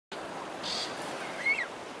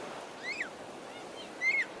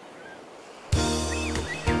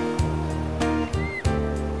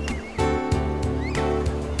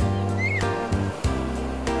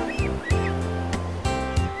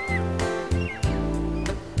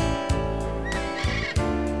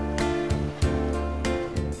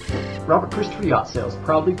Robert Christopher Yacht Sales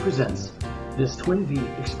proudly presents this Twinn V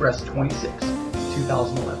Express 26,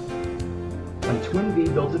 2011. When Twinn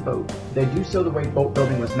V builds a boat, they do so the way boat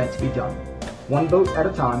building was meant to be done, one boat at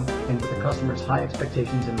a time and with the customer's high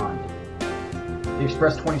expectations in mind. The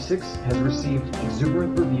Express 26 has received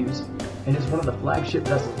exuberant reviews and is one of the flagship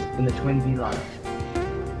vessels in the Twinn V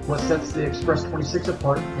lineup. What sets the Express 26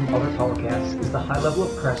 apart from other power casks is the high level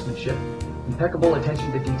of craftsmanship, impeccable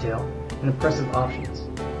attention to detail, and impressive options.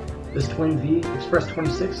 This Twinn V Express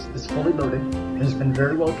 26 is fully loaded and has been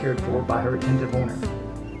very well cared for by her attentive owner.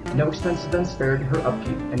 No expense has been spared in her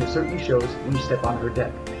upkeep, and it certainly shows when you step on her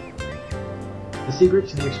deck. The secret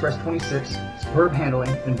to the Express 26's superb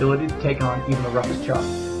handling and ability to take on even the roughest chop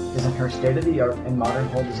is in her state-of-the-art and modern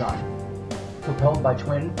hull design. Propelled by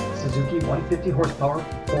twin Suzuki 150 horsepower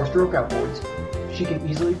 4-stroke outboards, she can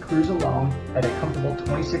easily cruise along at a comfortable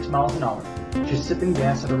 26 miles an hour, just sipping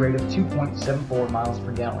gas at a rate of 2.74 miles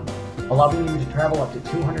per gallon, allowing you to travel up to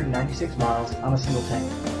 296 miles on a single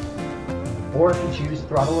tank. Or if you choose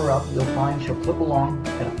throttle her up, you'll find she'll clip along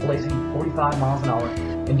at a blazing 45 miles an hour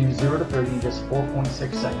and do 0 to 30 in just 4.6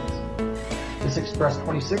 seconds. This Express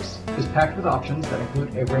 26 is packed with options that include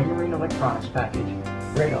a Raymarine electronics package,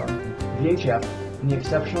 radar, VHF, and the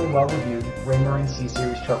exceptionally well-reviewed Raymarine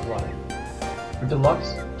C-Series truck ladder. For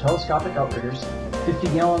deluxe, telescopic outriggers,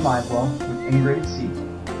 50-gallon live well with integrated seat,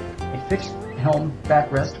 a fixed helm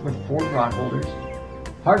backrest with 4 rod holders,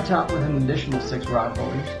 hardtop with an additional 6 rod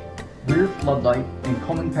holders, rear floodlight, and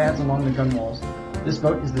combing pads along the gun walls, this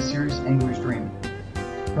boat is the serious angler's dream.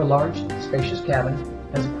 Her large, spacious cabin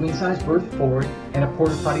has a queen-size berth forward and a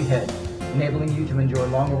porta-potty head, enabling you to enjoy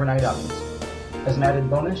long overnight outings. As an added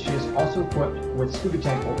bonus, she is also equipped with scuba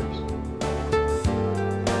tank holders.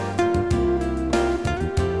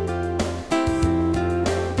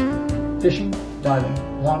 Fishing,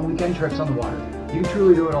 diving, long weekend trips on the water. You can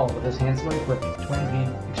truly do it all with this handsomely equipped Twinn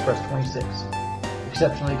V Express 26.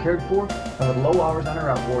 Exceptionally cared for and with low hours on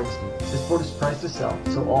her outboards, this boat is priced to sell,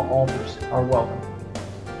 so all offers are welcome.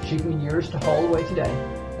 She can be yours to haul away today,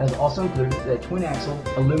 as also includes a twin-axle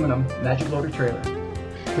aluminum magic loader trailer.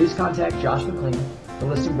 Please contact Josh Mclean, the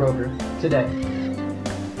listing broker, today